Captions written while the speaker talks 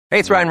Hey,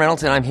 it's Ryan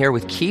Reynolds, and I'm here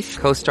with Keith,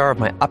 co-star of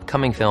my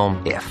upcoming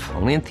film, If,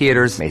 only in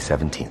theaters May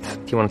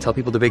 17th. Do you want to tell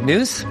people the big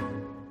news?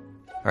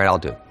 All right, I'll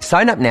do it.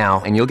 Sign up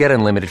now and you'll get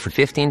unlimited for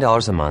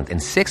 $15 a month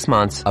and 6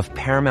 months of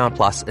Paramount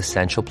Plus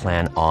Essential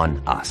Plan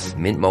on us.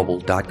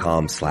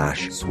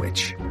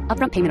 MintMobile.com/switch.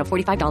 Upfront payment of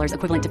 $45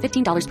 equivalent to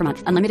 $15 per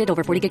month. Unlimited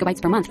over 40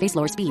 gigabytes per month. Face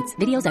lower speeds.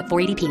 Videos at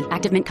 480p.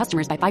 Active Mint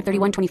customers by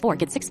 531.24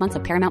 get 6 months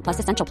of Paramount Plus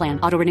Essential Plan.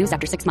 Auto renews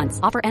after 6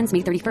 months. Offer ends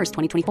May 31st,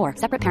 2024.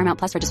 Separate Paramount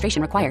Plus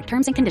registration required.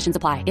 Terms and conditions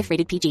apply if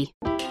rated PG.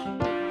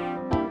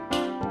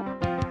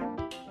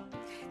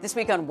 This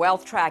week on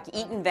Wealth Track,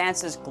 Eaton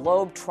Vance's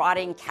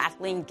globe-trotting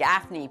Kathleen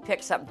Gaffney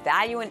picks up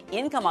value and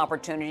income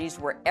opportunities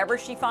wherever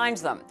she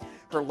finds them.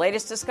 Her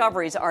latest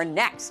discoveries are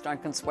next on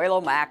Consuelo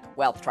Mack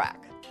Wealth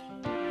Track.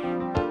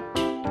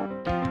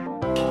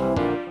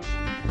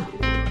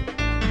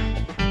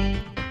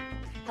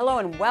 Hello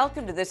and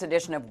welcome to this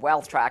edition of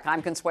Wealth Track.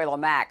 I'm Consuelo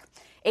Mack.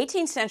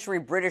 18th century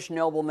British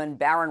nobleman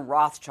Baron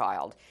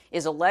Rothschild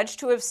is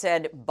alleged to have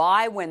said,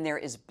 "Buy when there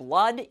is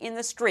blood in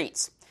the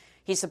streets."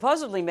 He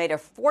supposedly made a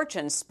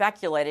fortune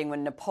speculating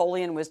when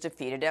Napoleon was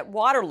defeated at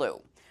Waterloo.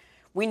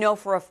 We know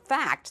for a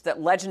fact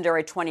that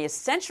legendary 20th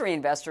century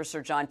investor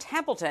Sir John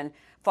Templeton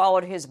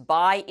followed his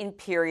buy in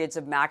periods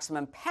of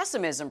maximum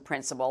pessimism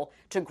principle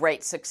to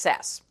great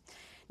success.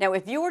 Now,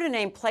 if you were to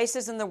name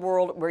places in the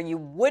world where you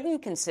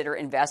wouldn't consider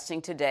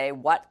investing today,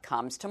 what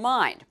comes to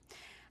mind?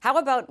 How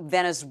about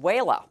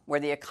Venezuela, where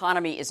the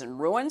economy is in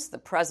ruins, the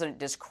president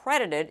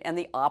discredited, and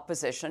the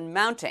opposition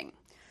mounting?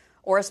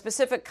 Or a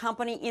specific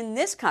company in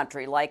this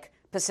country like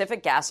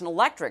Pacific Gas and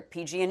Electric,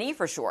 PG&E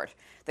for short,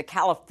 the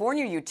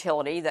California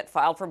utility that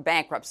filed for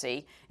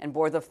bankruptcy and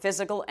bore the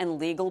physical and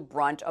legal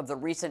brunt of the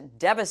recent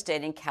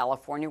devastating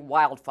California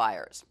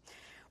wildfires.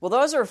 Well,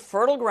 those are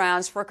fertile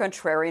grounds for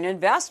contrarian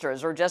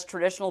investors or just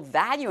traditional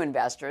value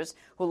investors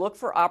who look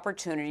for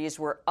opportunities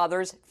where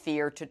others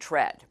fear to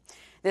tread.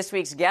 This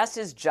week's guest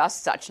is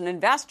just such an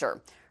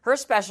investor. Her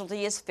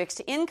specialty is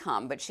fixed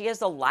income, but she has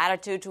the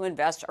latitude to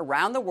invest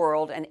around the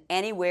world and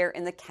anywhere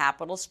in the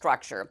capital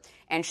structure,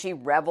 and she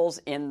revels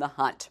in the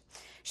hunt.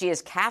 She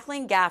is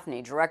Kathleen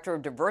Gaffney, Director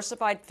of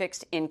Diversified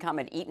Fixed Income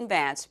at Eaton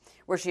Vance,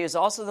 where she is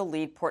also the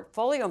lead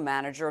portfolio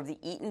manager of the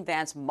Eaton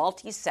Vance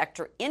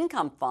Multi-Sector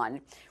Income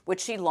Fund,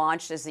 which she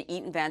launched as the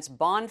Eaton Vance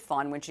Bond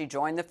Fund when she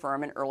joined the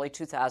firm in early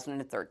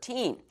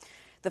 2013.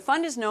 The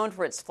fund is known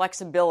for its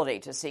flexibility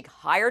to seek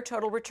higher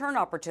total return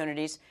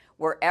opportunities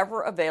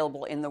wherever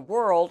available in the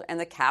world and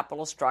the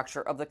capital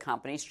structure of the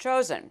companies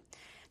chosen.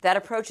 That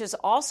approach has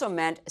also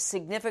meant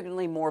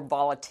significantly more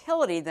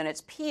volatility than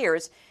its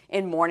peers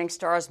in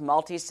Morningstar's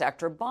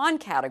multi-sector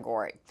bond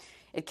category.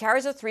 It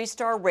carries a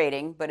 3-star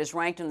rating, but is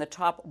ranked in the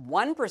top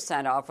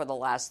 1% off for the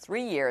last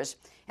 3 years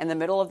and the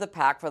middle of the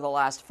pack for the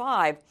last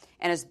 5,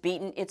 and has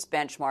beaten its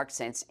benchmark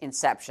since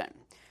inception.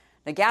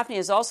 Now, Gaffney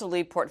is also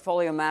lead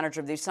portfolio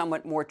manager of the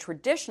somewhat more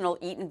traditional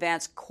Eaton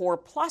Vance Core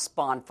Plus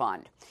Bond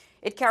Fund.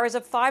 It carries a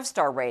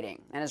 5-star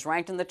rating and is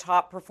ranked in the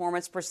top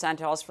performance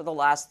percentiles for the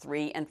last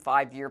 3 and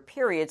 5 year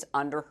periods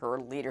under her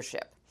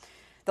leadership.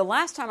 The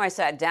last time I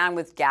sat down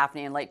with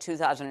Gaffney in late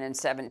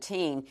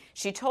 2017,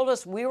 she told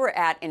us we were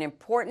at an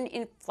important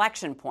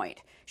inflection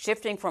point,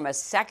 shifting from a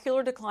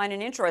secular decline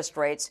in interest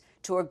rates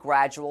to a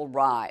gradual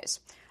rise.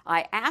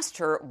 I asked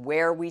her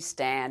where we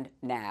stand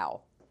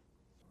now.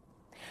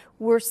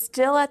 We're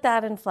still at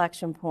that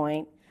inflection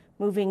point,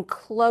 moving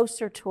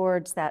closer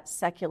towards that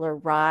secular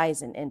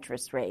rise in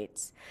interest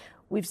rates.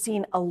 We've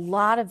seen a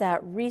lot of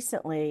that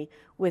recently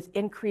with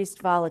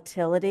increased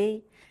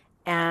volatility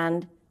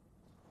and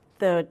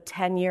the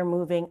 10-year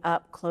moving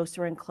up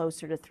closer and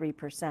closer to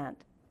 3%.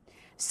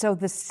 So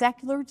the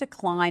secular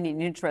decline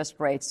in interest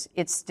rates,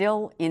 it's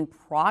still in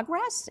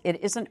progress?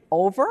 It isn't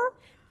over?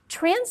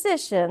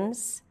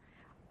 Transitions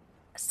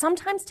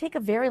sometimes take a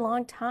very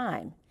long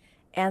time.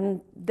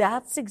 And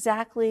that's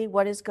exactly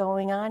what is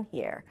going on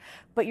here.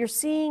 But you're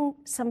seeing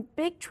some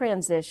big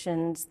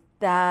transitions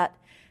that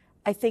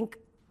I think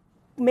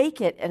make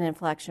it an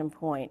inflection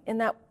point in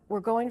that we're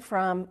going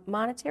from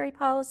monetary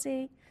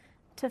policy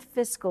to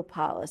fiscal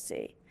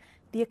policy.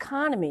 The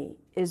economy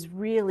is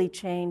really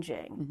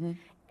changing. Mm-hmm.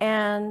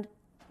 And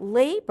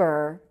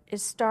labor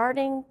is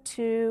starting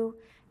to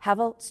have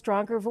a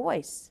stronger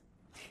voice.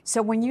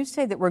 So when you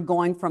say that we're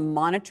going from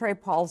monetary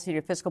policy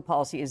to fiscal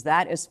policy, is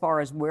that as far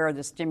as where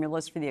the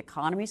stimulus for the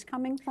economy is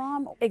coming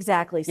from?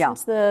 Exactly. Yeah.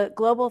 Since the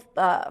global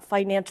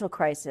financial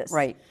crisis,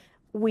 right.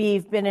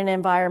 We've been in an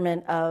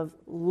environment of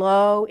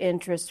low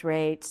interest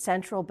rates,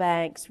 central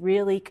banks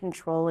really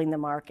controlling the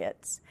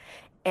markets.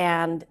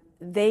 And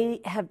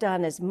they have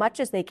done as much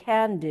as they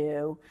can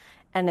do.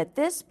 And at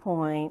this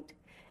point,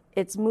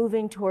 it's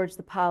moving towards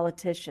the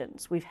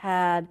politicians. We've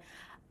had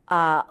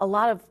a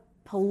lot of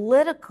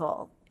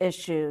political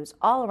issues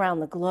all around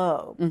the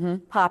globe, mm-hmm.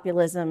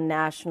 Populism,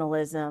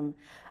 nationalism.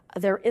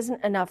 There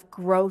isn't enough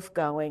growth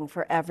going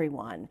for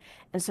everyone.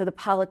 And so the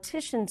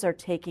politicians are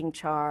taking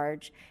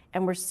charge,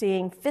 and we're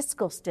seeing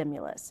fiscal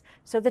stimulus.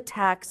 So the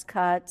tax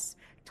cuts,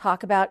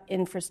 talk about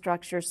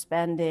infrastructure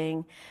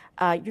spending.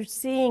 You're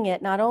seeing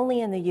it not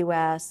only in the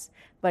U.S.,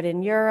 but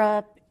in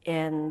Europe,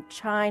 in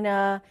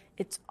China.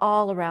 It's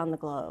all around the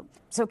globe.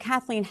 So,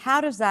 Kathleen, how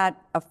does that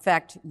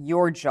affect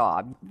your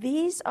job?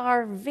 These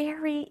are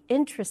very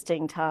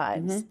interesting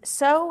times.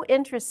 So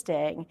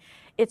interesting,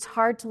 it's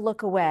hard to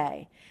look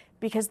away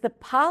because the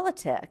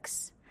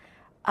politics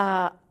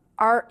are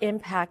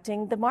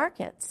impacting the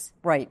markets.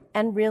 Right.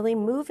 And really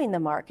moving the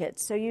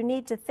markets. So you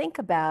need to think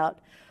about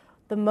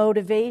the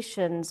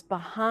motivations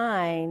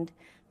behind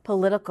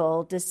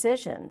political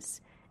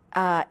decisions.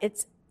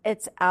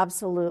 It's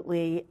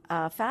absolutely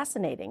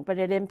fascinating, but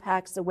it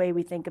impacts the way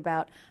we think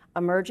about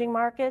emerging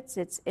markets.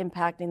 It's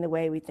impacting the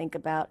way we think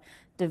about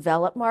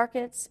developed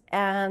markets.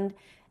 And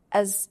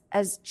as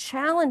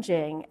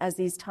challenging as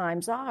these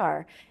times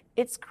are,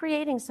 it's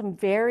creating some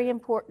very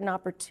important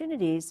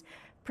opportunities,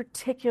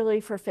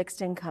 particularly for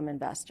fixed income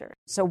investors.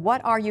 So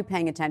what are you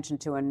paying attention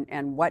to,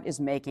 and what is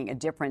making a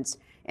difference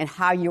in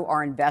how you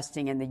are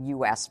investing in the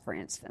U.S., for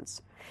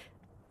instance?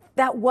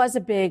 That was a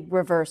big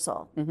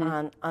reversal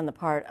on the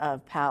part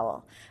of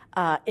Powell.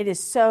 It is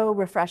so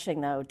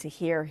refreshing, though, to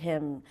hear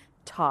him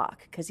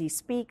talk because he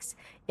speaks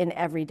in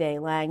everyday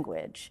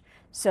language.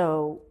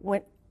 So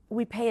when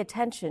we pay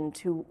attention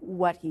to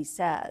what he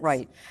says.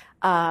 Right.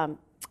 I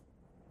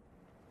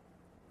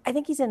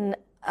think he's in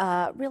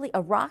really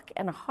a rock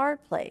and a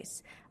hard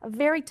place, a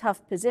very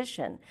tough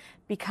position,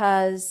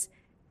 because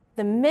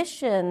the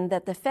mission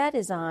that the Fed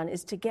is on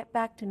is to get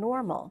back to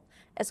normal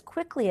as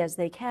quickly as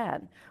they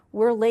can.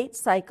 We're late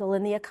cycle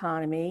in the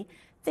economy.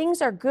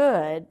 Things are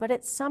good, but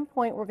at some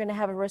point we're going to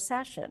have a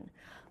recession.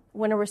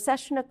 When a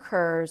recession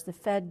occurs, the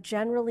Fed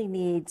generally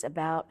needs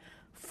about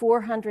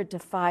 400 to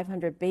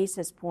 500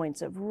 basis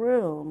points of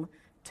room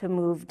to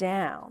move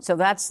down. So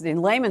that's,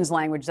 in layman's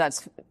language,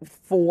 that's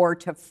 4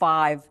 to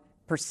 5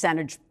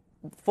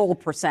 full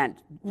percent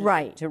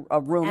right. to a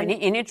room in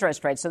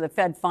interest rates. So the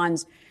Fed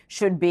funds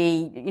should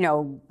be,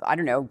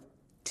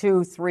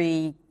 2,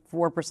 3,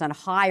 4%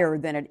 higher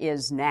than it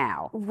is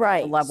now.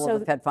 Right. The level so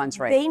of the Fed funds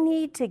rate. They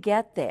need to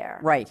get there.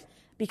 Right.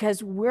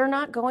 Because we're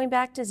not going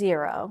back to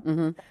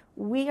zero.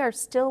 We are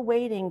still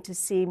waiting to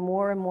see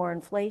more and more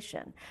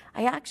inflation.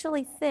 I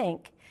actually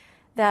think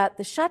that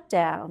the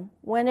shutdown,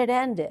 when it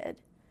ended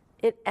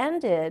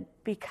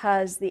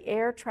because the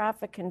air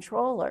traffic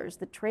controllers,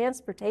 the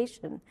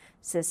transportation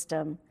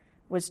system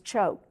was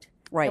choked.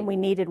 Right. And we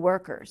needed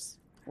workers.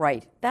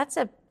 Right. That's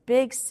a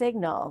big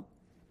signal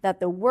that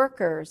the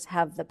workers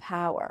have the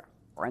power.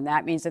 And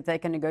that means that they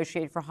can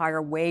negotiate for higher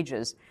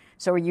wages.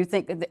 So you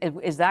think,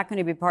 is that going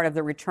to be part of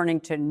the returning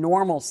to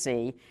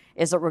normalcy,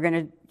 is that we're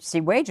going to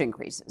see wage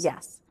increases?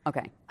 Yes.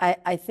 Okay.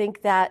 I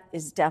think that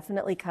is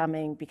definitely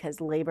coming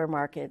because labor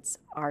markets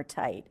are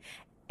tight.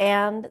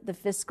 And the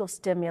fiscal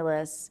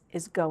stimulus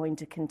is going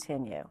to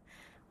continue,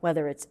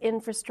 whether it's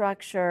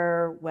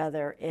infrastructure,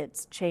 whether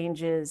it's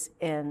changes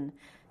in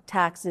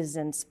taxes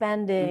and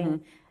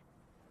spending.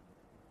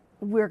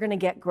 We're going to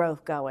get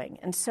growth going.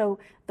 And so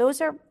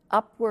those are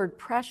upward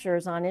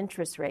pressures on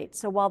interest rates.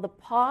 So while the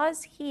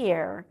pause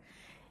here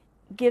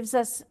gives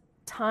us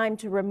time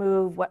to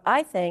remove what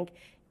I think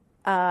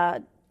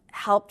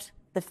helped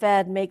the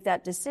Fed make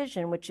that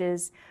decision, which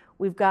is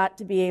we've got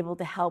to be able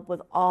to help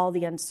with all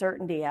the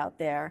uncertainty out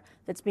there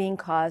that's being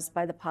caused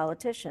by the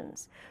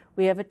politicians.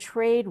 We have a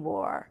trade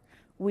war.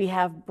 We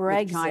have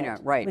Brexit. With China,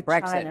 right. With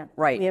Brexit, China.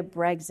 right. We have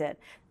Brexit.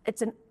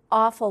 It's an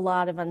awful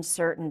lot of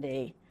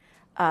uncertainty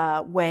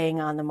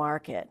weighing on the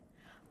market.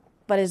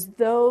 But as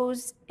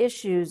those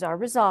issues are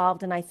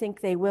resolved, and I think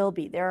they will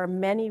be, there are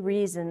many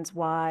reasons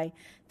why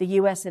the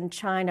U.S. and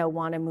China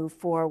want to move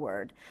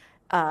forward.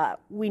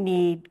 We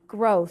need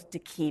growth to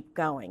keep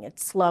going.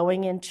 It's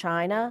slowing in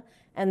China,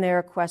 and there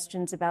are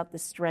questions about the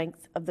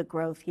strength of the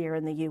growth here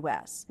in the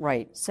U.S.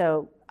 Right.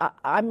 So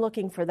I'm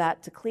looking for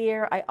that to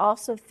clear. I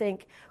also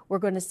think we're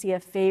going to see a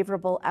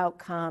favorable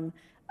outcome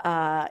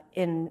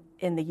in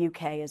the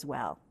U.K. as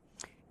well.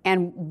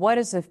 And what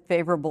is a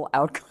favorable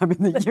outcome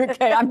in the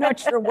UK? I'm not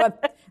sure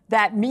what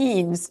that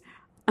means.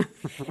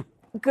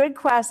 Good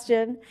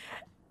question.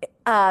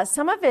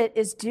 Some of it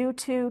is due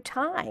to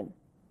time.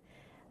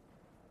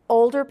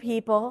 Older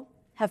people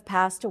have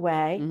passed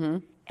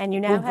away, and you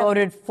now Who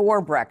voted for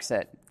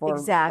Brexit.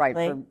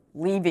 Exactly. Right, for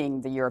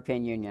leaving the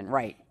European Union,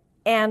 right.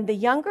 And the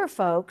younger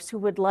folks who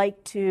would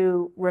like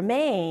to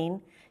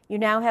remain, you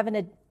now have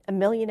 1.5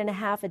 million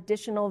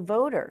additional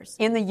voters.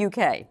 In the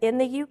UK? In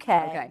the UK.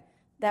 Okay.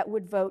 That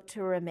would vote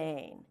to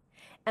remain.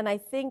 And I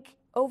think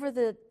over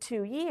the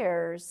 2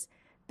 years,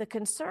 the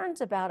concerns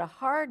about a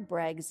hard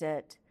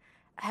Brexit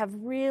have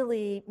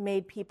really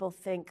made people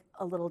think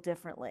a little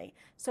differently.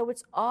 So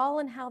it's all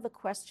in how the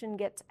question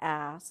gets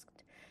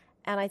asked,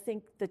 and I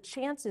think the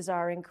chances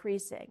are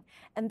increasing.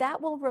 And that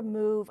will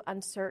remove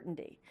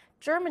uncertainty.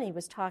 Germany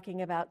was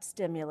talking about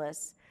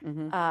stimulus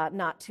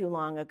not too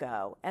long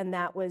ago, and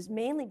that was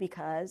mainly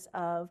because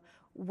of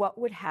what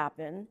would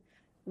happen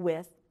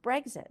with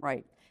Brexit.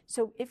 Right.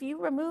 So if you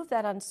remove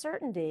that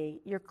uncertainty,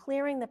 you're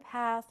clearing the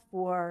path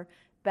for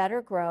better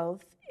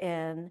growth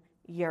in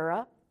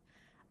Europe,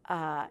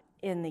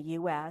 in the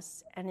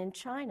U.S., and in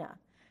China.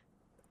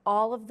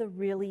 All of the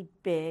really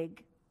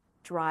big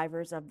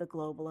drivers of the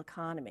global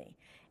economy.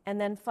 And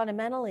then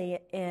fundamentally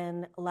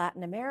in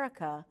Latin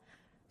America,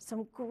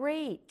 some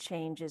great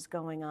changes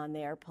going on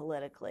there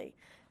politically.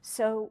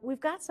 So we've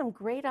got some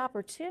great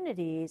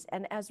opportunities,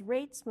 and as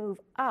rates move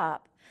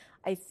up,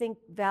 I think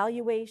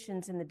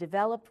valuations in the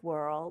developed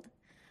world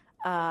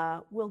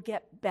will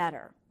get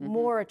better,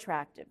 more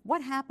attractive.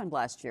 What happened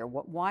last year?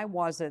 Why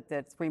was it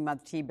that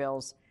 3-month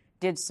T-bills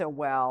did so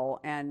well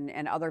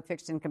and other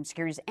fixed income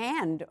securities,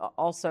 and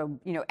also,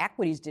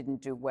 equities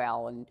didn't do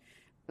well, and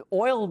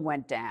oil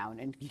went down,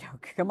 and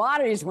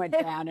commodities went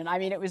down, and I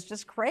mean, it was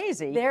just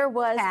crazy.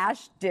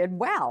 Cash did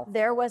well.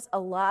 There was a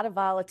lot of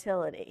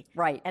volatility.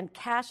 Right. And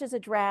cash is a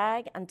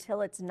drag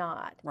until it's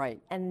not.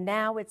 Right. And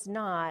now it's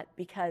not,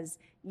 because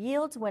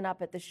yields went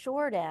up at the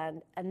short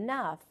end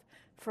enough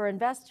for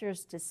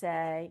investors to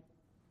say,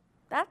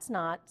 that's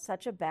not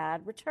such a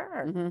bad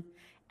return.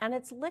 And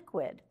it's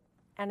liquid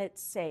and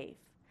it's safe.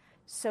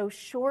 So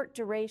short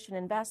duration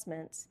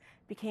investments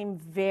became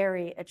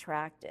very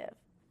attractive.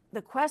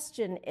 The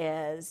question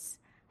is,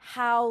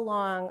 how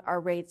long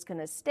are rates going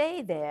to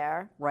stay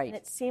there? Right. And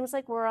it seems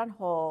like we're on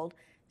hold.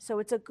 So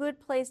it's a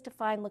good place to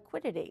find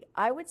liquidity.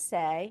 I would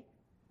say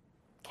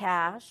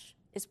cash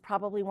is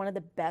probably one of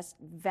the best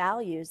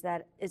values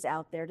that is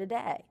out there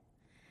today.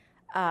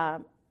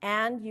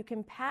 And you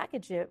can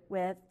package it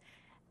with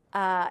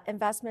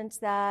investments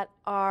that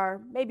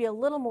are maybe a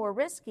little more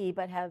risky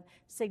but have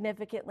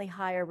significantly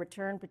higher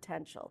return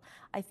potential.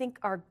 I think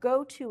our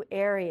go-to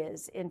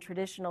areas in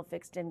traditional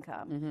fixed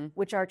income,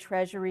 which are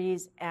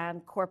treasuries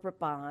and corporate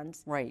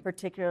bonds,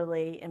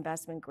 particularly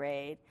investment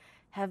grade,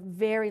 have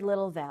very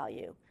little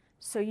value.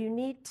 So you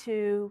need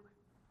to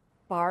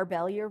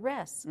barbell your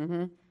risk.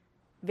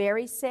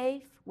 Very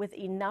safe with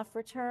enough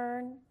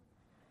return,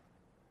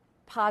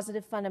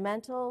 positive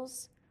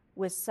fundamentals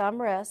with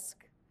some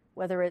risk,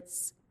 whether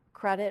it's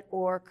credit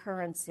or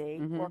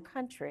currency or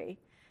country,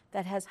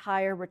 that has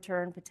higher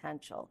return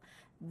potential.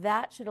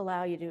 That should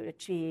allow you to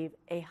achieve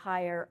a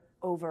higher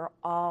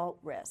overall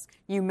risk.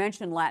 You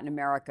mentioned Latin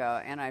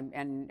America,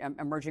 and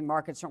emerging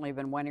markets certainly have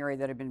been one area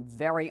that have been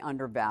very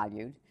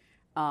undervalued.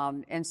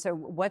 And so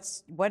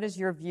what is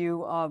your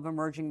view of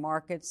emerging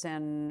markets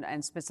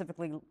and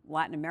specifically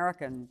Latin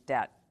American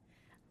debt?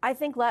 I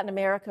think Latin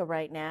America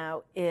right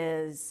now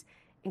is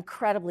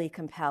incredibly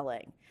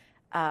compelling.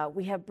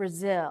 We have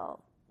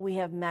Brazil, we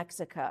have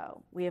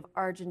Mexico, we have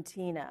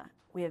Argentina,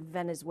 we have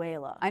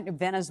Venezuela.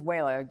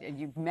 Venezuela,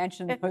 you've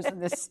mentioned those in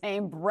the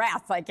same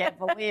breath. I can't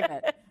believe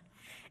it.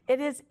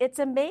 It's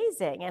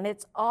amazing, and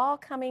it's all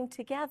coming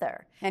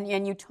together.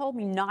 And you told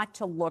me not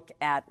to look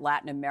at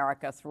Latin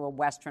America through a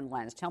Western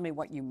lens. Tell me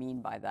what you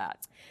mean by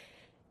that.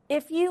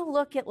 If you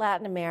look at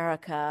Latin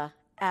America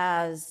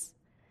as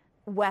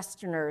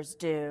Westerners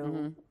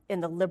do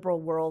in the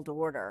liberal world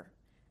order,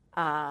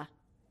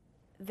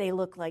 they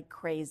look like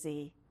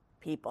crazy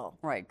people.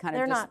 Right, kind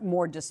of just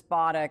more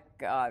despotic,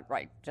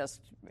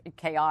 just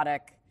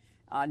chaotic,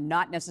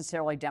 not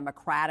necessarily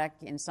democratic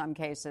in some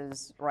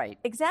cases, right.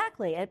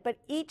 Exactly, but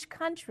each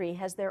country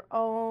has their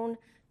own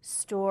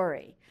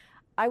story.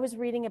 I was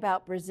reading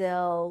about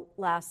Brazil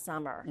last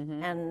summer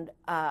and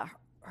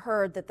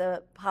heard that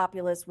the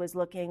populace was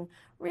looking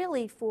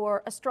really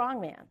for a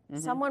strongman,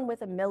 someone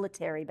with a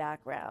military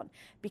background,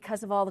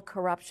 because of all the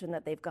corruption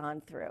that they've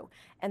gone through.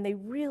 And they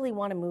really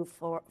want to move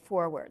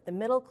forward. The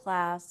middle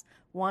class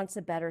wants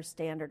a better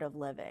standard of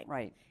living.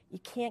 Right. You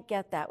can't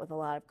get that with a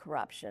lot of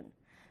corruption.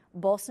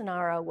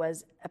 Bolsonaro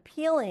was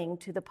appealing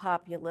to the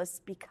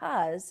populace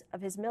because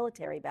of his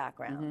military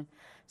background.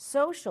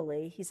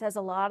 Socially, he says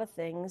a lot of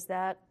things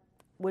that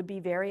would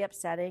be very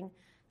upsetting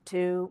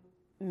to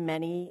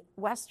many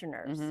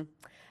Westerners.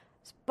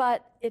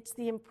 But it's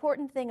the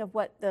important thing of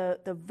what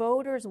the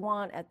voters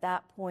want at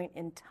that point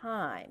in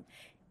time,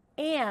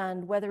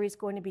 and whether he's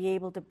going to be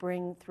able to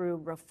bring through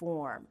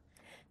reform.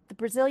 The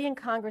Brazilian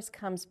Congress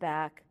comes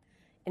back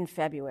in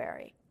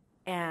February,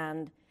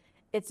 and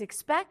it's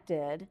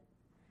expected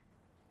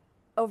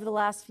over the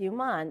last few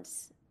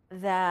months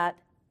that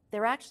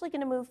they're actually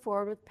going to move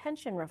forward with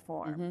pension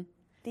reform.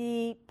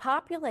 The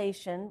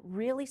population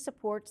really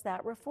supports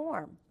that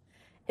reform.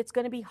 It's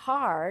going to be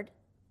hard,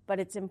 but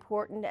it's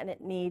important and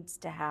it needs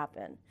to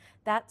happen.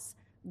 That's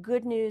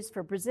good news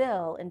for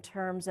Brazil in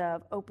terms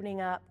of opening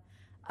up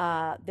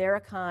their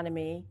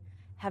economy,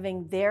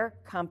 having their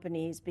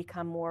companies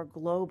become more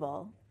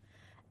global,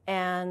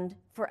 and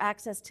for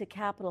access to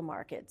capital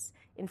markets.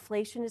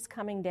 Inflation is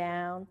coming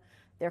down.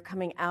 They're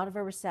coming out of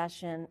a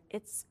recession.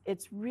 It's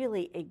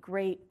really a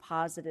great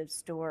positive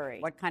story.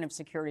 What kind of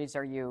securities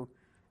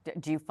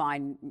do you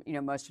find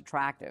most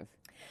attractive?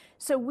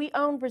 So we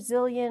own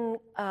Brazilian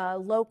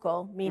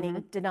local,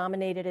 meaning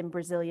denominated in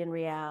Brazilian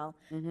real,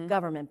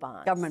 government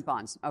bonds. Government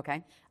bonds,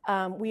 okay.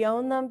 We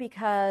own them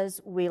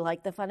because we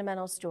like the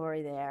fundamental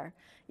story there.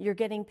 You're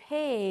getting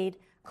paid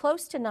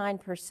close to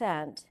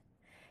 9%,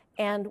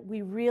 and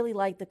we really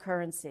like the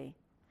currency.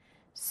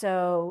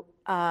 So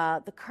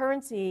the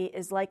currency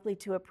is likely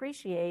to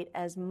appreciate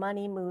as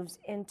money moves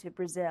into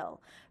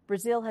Brazil.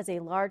 Brazil has a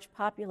large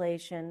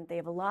population. They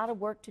have a lot of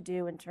work to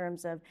do in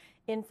terms of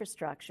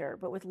infrastructure,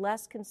 but with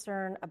less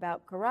concern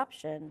about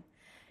corruption,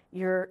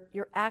 you're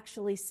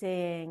actually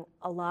seeing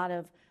a lot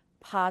of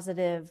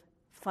positive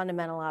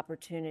fundamental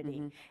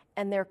opportunity.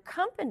 And their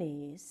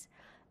companies,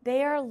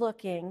 they are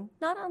looking,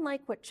 not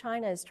unlike what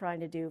China is trying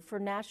to do, for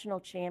national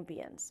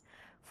champions,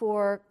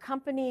 for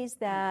companies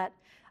that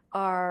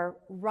are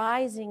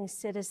rising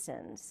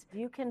citizens.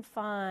 You can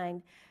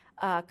find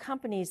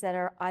companies that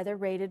are either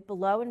rated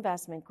below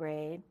investment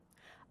grade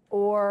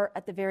or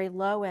at the very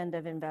low end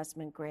of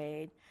investment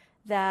grade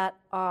that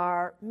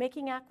are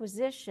making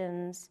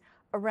acquisitions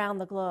around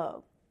the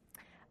globe.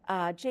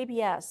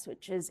 JBS,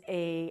 which is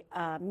a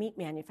meat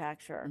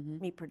manufacturer,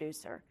 meat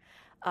producer,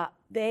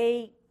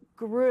 they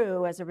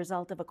grew as a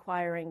result of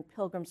acquiring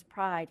Pilgrim's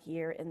Pride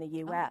here in the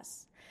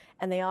U.S.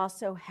 And they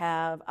also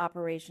have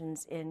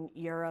operations in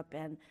Europe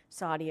and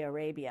Saudi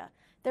Arabia.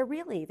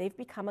 They've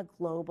become a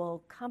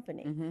global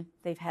company.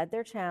 They've had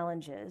their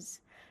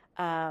challenges,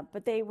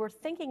 but they were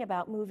thinking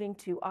about moving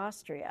to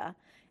Austria,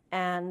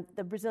 and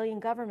the Brazilian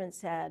government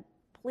said,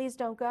 please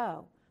don't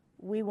go.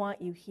 We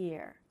want you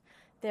here.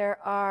 There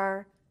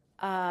are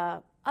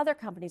other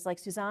companies like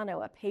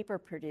Suzano, a paper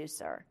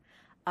producer.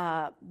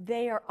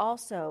 They are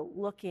also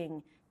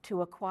looking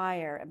to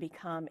acquire and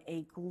become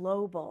a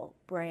global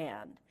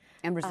brand.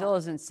 And Brazil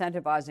is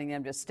incentivizing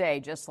them to stay,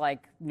 just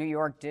like New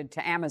York did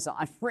to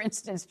Amazon, for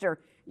instance, to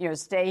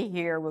stay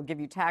here, we'll give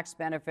you tax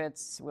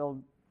benefits,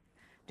 we'll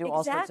do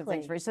all sorts of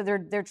things for you. So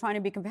they're trying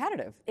to be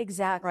competitive.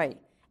 Exactly. Right.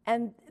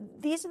 And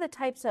these are the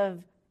types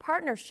of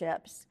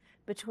partnerships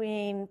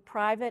between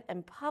private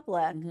and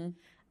public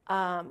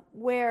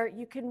where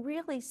you can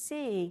really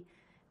see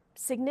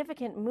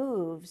significant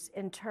moves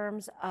in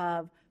terms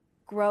of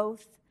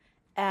growth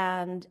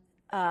and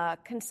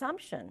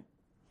consumption.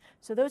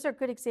 So those are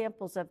good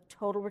examples of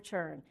total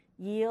return,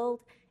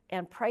 yield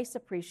and price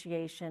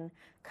appreciation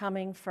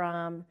coming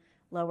from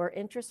lower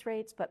interest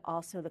rates, but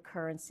also the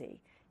currency.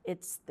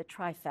 It's the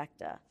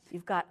trifecta.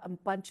 You've got a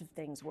bunch of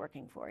things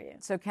working for you.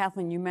 So,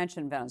 Kathleen, you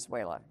mentioned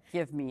Venezuela.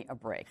 Give me a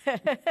break.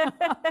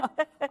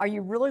 Are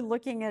you really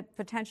looking at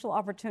potential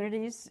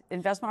opportunities,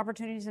 investment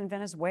opportunities in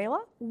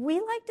Venezuela? We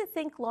like to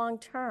think long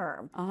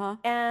term.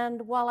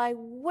 And while I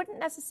wouldn't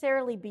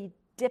necessarily be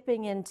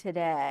dipping in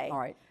today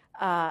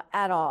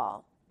at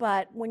all,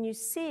 but when you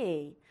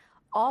see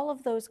all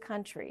of those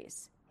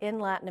countries in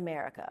Latin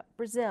America,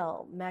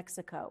 Brazil,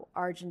 Mexico,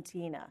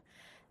 Argentina,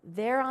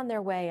 they're on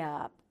their way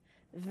up.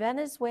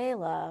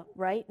 Venezuela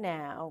right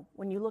now,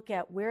 when you look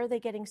at where are they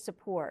getting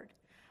support,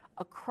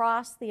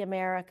 across the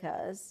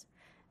Americas,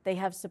 they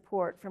have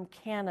support from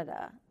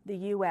Canada, the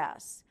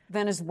U.S.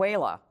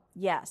 Venezuela?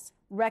 Yes,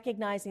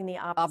 recognizing the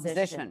opposition.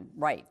 Opposition,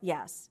 right.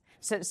 Yes.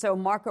 So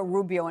Marco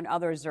Rubio and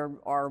others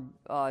are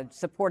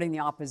supporting the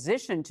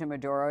opposition to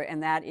Maduro,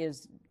 and that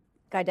is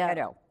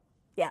Guaido.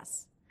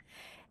 Yes.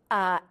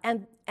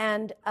 And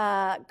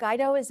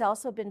Guaido has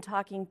also been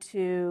talking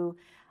to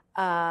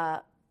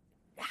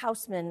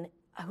Hausman,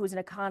 who's an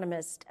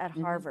economist at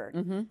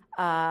Harvard,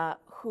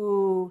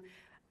 who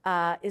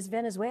is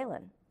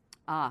Venezuelan,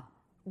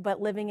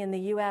 but living in the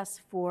U.S.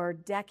 for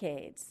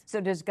decades. So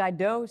does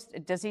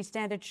Guaido, does he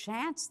stand a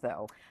chance,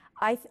 though?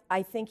 I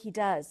think he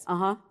does,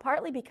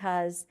 partly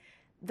because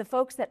the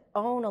folks that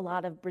own a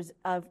lot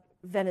of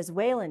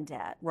Venezuelan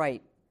debt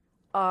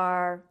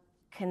are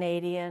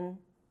Canadian,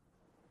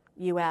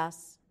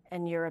 U.S.,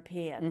 and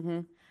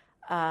European.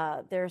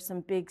 There are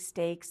some big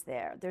stakes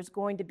there. There's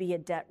going to be a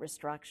debt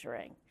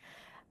restructuring.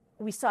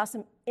 We saw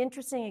some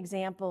interesting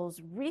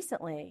examples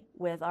recently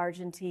with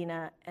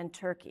Argentina and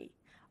Turkey.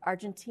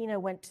 Argentina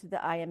went to the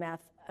IMF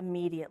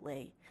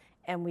immediately,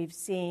 and we've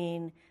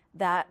seen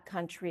that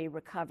country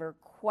recover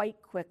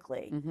quite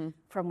quickly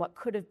from what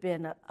could have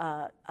been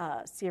a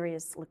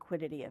serious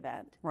liquidity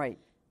event. Right.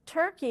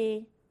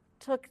 Turkey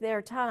took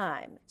their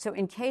time. So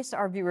in case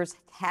our viewers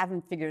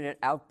haven't figured it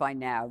out by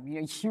now,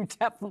 you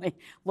definitely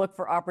look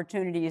for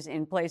opportunities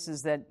in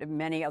places that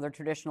many other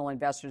traditional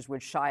investors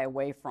would shy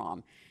away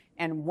from.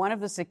 And one of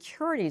the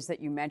securities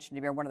that you mentioned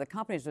to me, one of the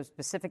companies, was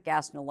Pacific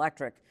Gas and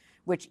Electric,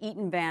 which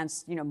Eaton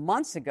Vance,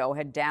 months ago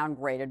had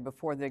downgraded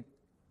before the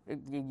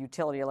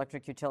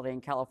electric utility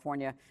in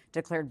California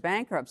declared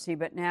bankruptcy.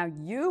 But now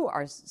you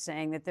are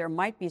saying that there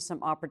might be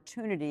some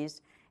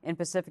opportunities in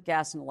Pacific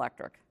Gas and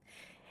Electric.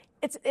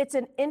 It's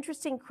an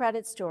interesting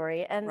credit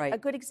story and a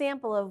good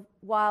example of,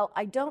 while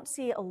I don't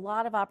see a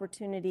lot of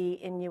opportunity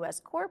in U.S.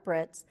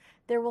 corporates,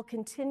 there will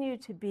continue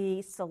to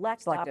be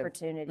selective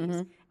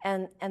opportunities,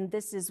 and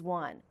this is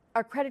one.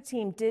 Our credit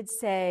team did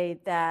say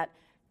that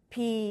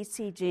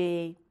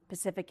PCG,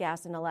 Pacific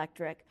Gas and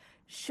Electric,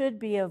 should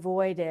be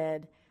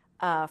avoided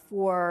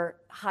for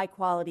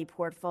high-quality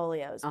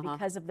portfolios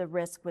because of the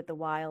risk with the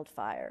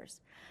wildfires.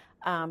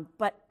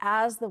 But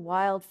as the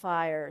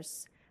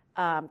wildfires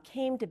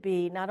came to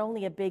be not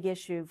only a big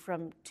issue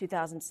from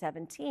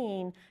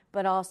 2017,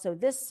 but also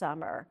this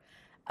summer,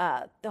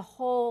 the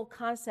whole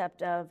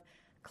concept of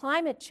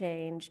climate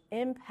change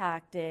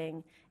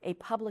impacting a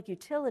public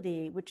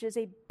utility, which is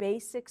a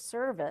basic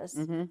service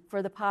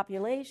for the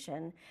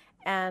population,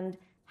 and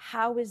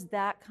how is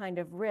that kind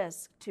of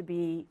risk to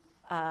be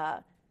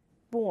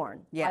borne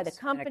by Yes, the and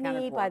company,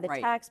 accounted for, by the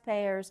right.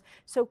 taxpayers.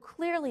 So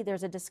clearly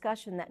there's a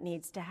discussion that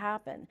needs to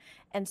happen.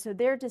 And so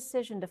their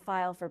decision to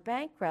file for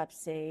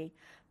bankruptcy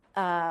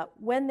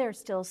when they're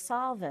still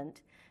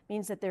solvent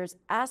means that there's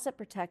asset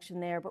protection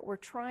there, but we're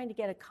trying to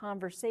get a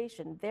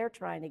conversation. They're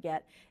trying to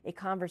get a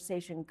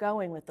conversation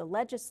going with the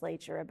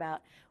legislature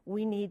about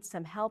we need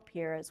some help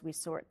here as we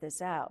sort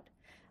this out.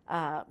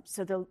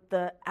 So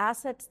the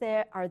assets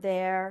there are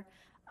there.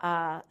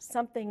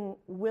 Something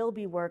will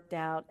be worked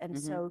out. And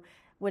so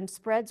when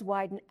spreads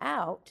widen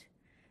out,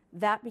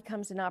 that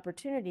becomes an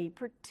opportunity,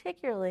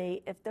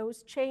 particularly if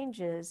those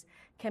changes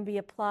can be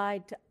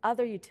applied to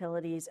other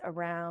utilities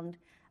around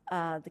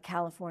the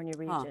California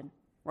region.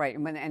 Right,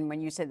 and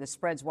when you say the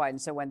spreads widen,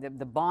 so when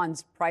the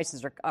bonds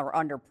prices are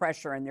under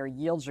pressure and their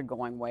yields are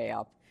going way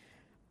up,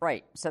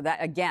 right? So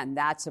that again,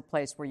 that's a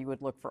place where you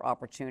would look for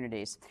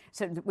opportunities.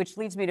 So, which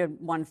leads me to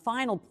one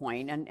final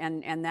point,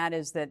 and that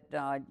is that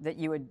that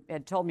you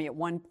had told me at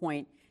one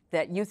point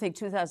that you think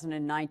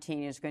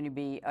 2019 is going to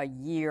be a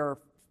year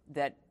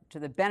that to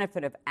the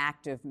benefit of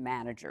active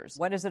managers.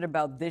 What is it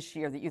about this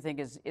year that you think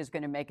is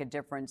going to make a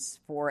difference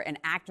for an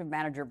active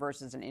manager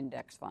versus an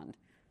index fund?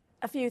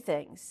 A few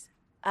things.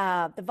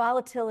 The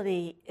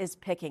volatility is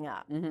picking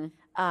up.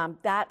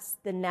 That's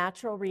the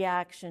natural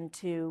reaction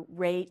to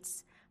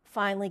rates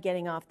finally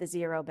getting off the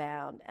zero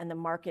bound and the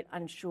market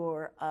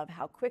unsure of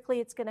how quickly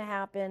it's going to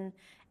happen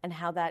and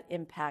how that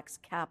impacts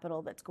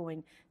capital that's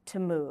going to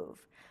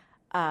move.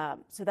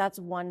 So that's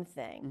one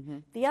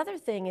thing. The other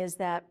thing is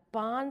that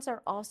bonds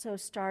are also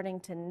starting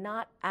to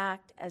not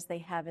act as they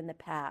have in the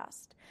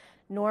past.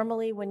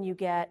 Normally, when you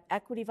get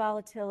equity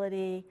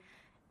volatility,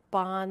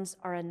 bonds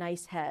are a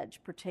nice hedge,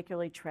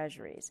 particularly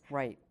treasuries.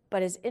 Right.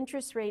 But as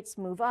interest rates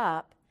move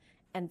up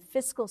and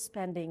fiscal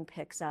spending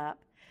picks up,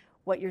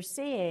 what you're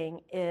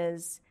seeing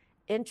is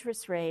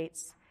interest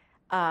rates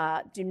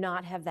do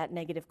not have that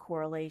negative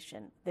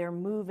correlation. They're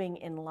moving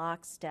in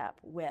lockstep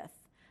with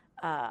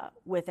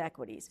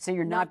equities. So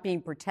you're not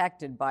being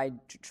protected by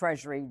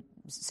Treasury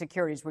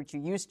securities, which you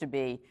used to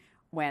be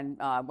when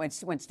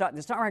the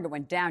stock market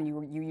went down.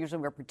 You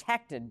usually were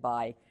protected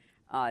by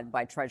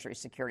Treasury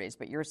securities,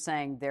 but you're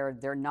saying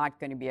they're not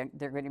going to be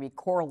they're going to be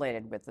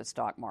correlated with the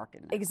stock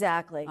market now.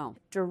 Exactly. Oh.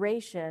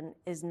 Duration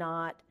is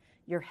not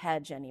your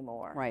hedge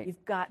anymore. Right.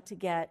 You've got to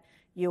get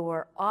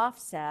your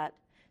offset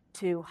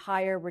to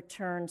higher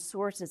return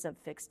sources of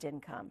fixed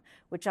income,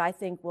 which I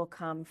think will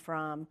come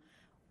from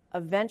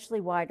eventually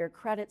wider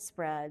credit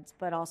spreads,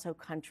 but also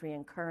country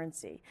and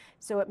currency.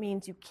 So it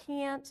means you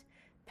can't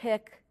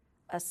pick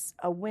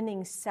a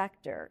winning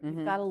sector.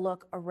 You've got to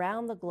look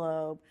around the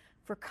globe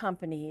for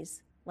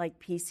companies like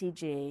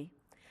PCG,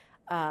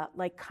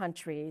 like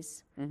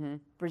countries,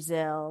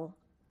 Brazil,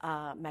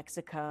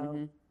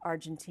 Mexico,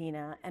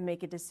 Argentina, and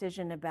make a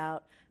decision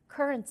about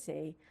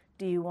currency.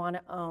 Do you want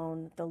to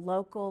own the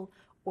local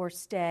or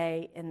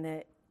stay in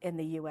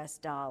the U.S.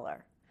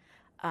 dollar?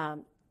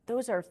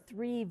 Those are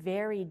three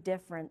very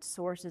different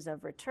sources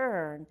of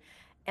return.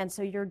 And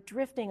so you're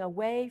drifting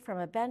away from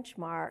a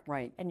benchmark,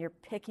 right, and you're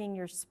picking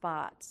your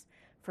spots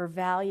for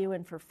value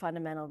and for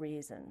fundamental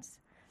reasons.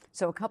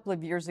 So a couple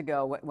of years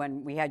ago,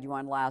 when we had you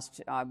on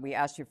last, we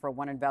asked you for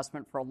one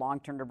investment for a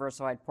long-term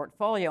diversified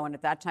portfolio, and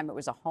at that time it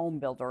was a home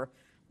builder,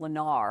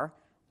 Lennar.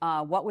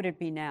 What would it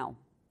be now?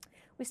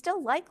 We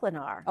still like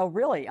Lennar. Oh,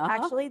 really?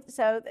 Actually,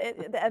 so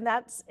and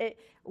that's it,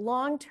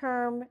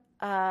 long-term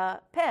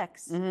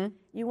picks.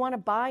 You want to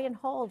buy and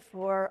hold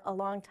for a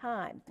long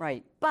time.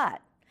 Right.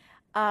 But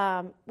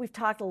we've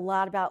talked a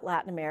lot about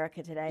Latin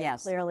America today.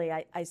 Yes. Clearly,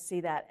 I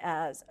see that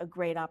as a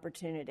great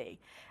opportunity.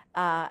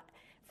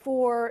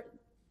 For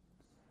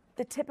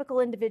the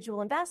typical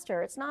individual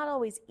investor, it's not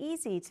always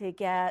easy to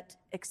get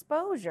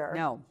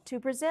exposure to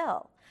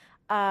Brazil.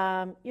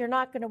 You're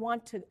not going to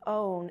want to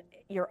own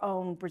your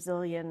own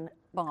Brazilian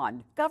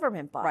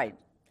government bond.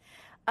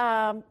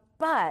 Right.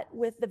 But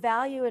with the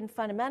value and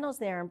fundamentals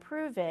there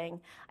improving,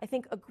 I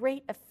think a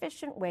great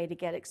efficient way to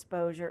get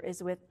exposure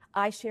is with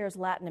iShares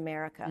Latin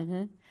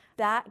America.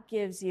 That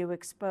gives you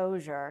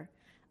exposure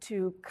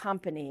to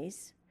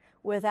companies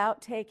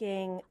without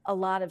taking a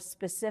lot of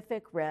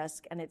specific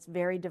risk, and it's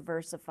very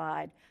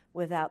diversified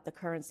without the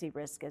currency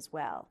risk as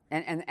well.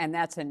 And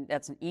that's an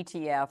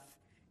ETF,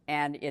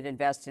 and it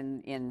invests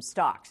in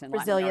stocks, in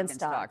Brazilian Latin American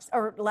stocks,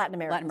 or Latin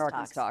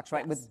American stocks,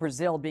 right? Yes. With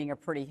Brazil being a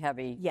pretty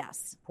heavy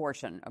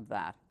portion of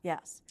that.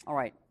 Yes. All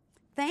right.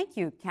 Thank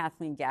you,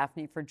 Kathleen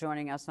Gaffney, for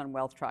joining us on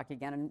Wealth Track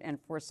again, and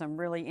for some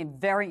really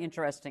very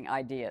interesting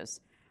ideas.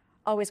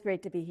 Always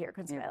great to be here,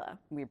 Consuelo.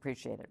 We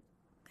appreciate it.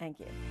 Thank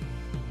you.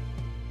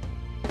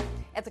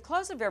 At the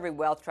close of every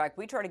Wealth Track,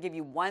 we try to give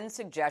you one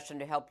suggestion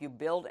to help you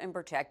build and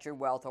protect your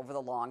wealth over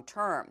the long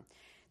term.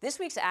 This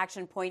week's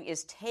action point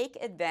is take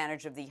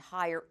advantage of the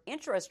higher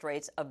interest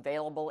rates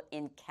available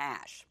in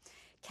cash.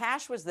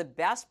 Cash was the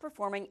best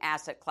performing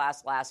asset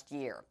class last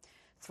year.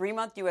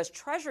 3-month U.S.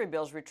 Treasury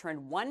bills returned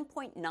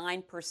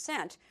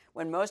 1.9%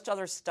 when most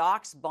other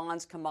stocks,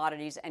 bonds,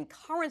 commodities, and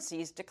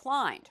currencies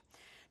declined.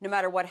 No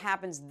matter what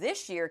happens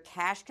this year,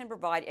 cash can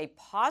provide a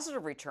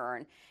positive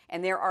return,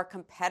 and there are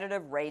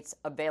competitive rates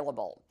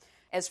available.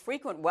 As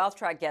frequent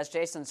WealthTrack guest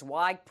Jason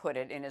Zweig put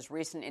it in his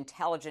recent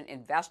Intelligent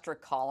Investor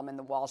column in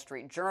the Wall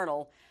Street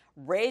Journal,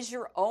 raise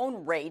your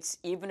own rates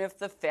even if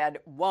the Fed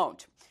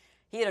won't.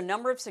 He had a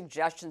number of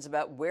suggestions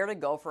about where to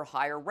go for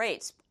higher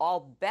rates,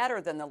 all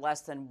better than the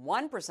less than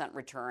 1%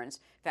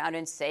 returns found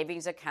in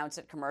savings accounts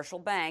at commercial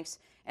banks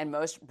and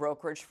most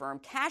brokerage firm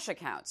cash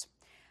accounts.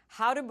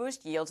 How to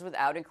boost yields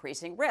without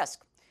increasing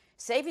risk.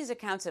 Savings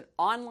accounts at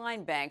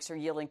online banks are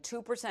yielding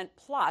 2%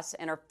 plus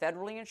and are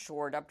federally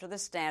insured up to the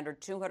standard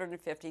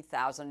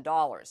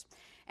 $250,000.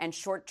 And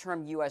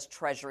short-term U.S.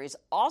 Treasuries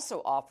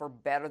also offer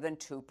better than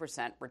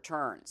 2%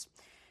 returns.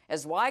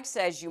 As Zweig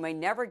says, you may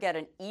never get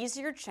an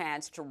easier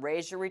chance to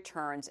raise your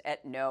returns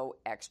at no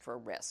extra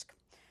risk.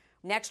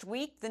 Next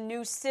week, the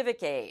new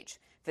civic age.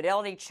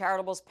 Fidelity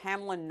Charitable's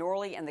Pamela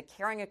Norley and the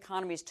Caring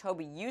Economy's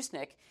Toby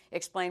Usnick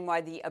explain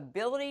why the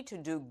ability to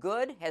do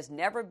good has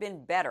never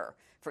been better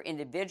for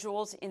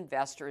individuals,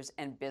 investors,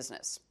 and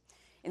business.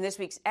 In this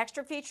week's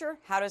extra feature,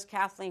 how does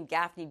Kathleen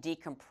Gaffney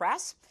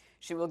decompress?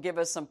 She will give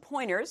us some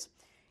pointers.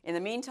 In the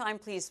meantime,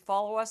 please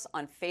follow us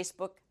on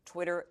Facebook,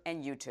 Twitter,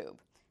 and YouTube.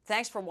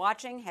 Thanks for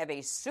watching. Have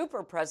a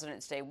super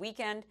President's Day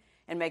weekend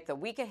and make the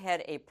week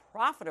ahead a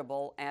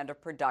profitable and a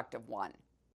productive one.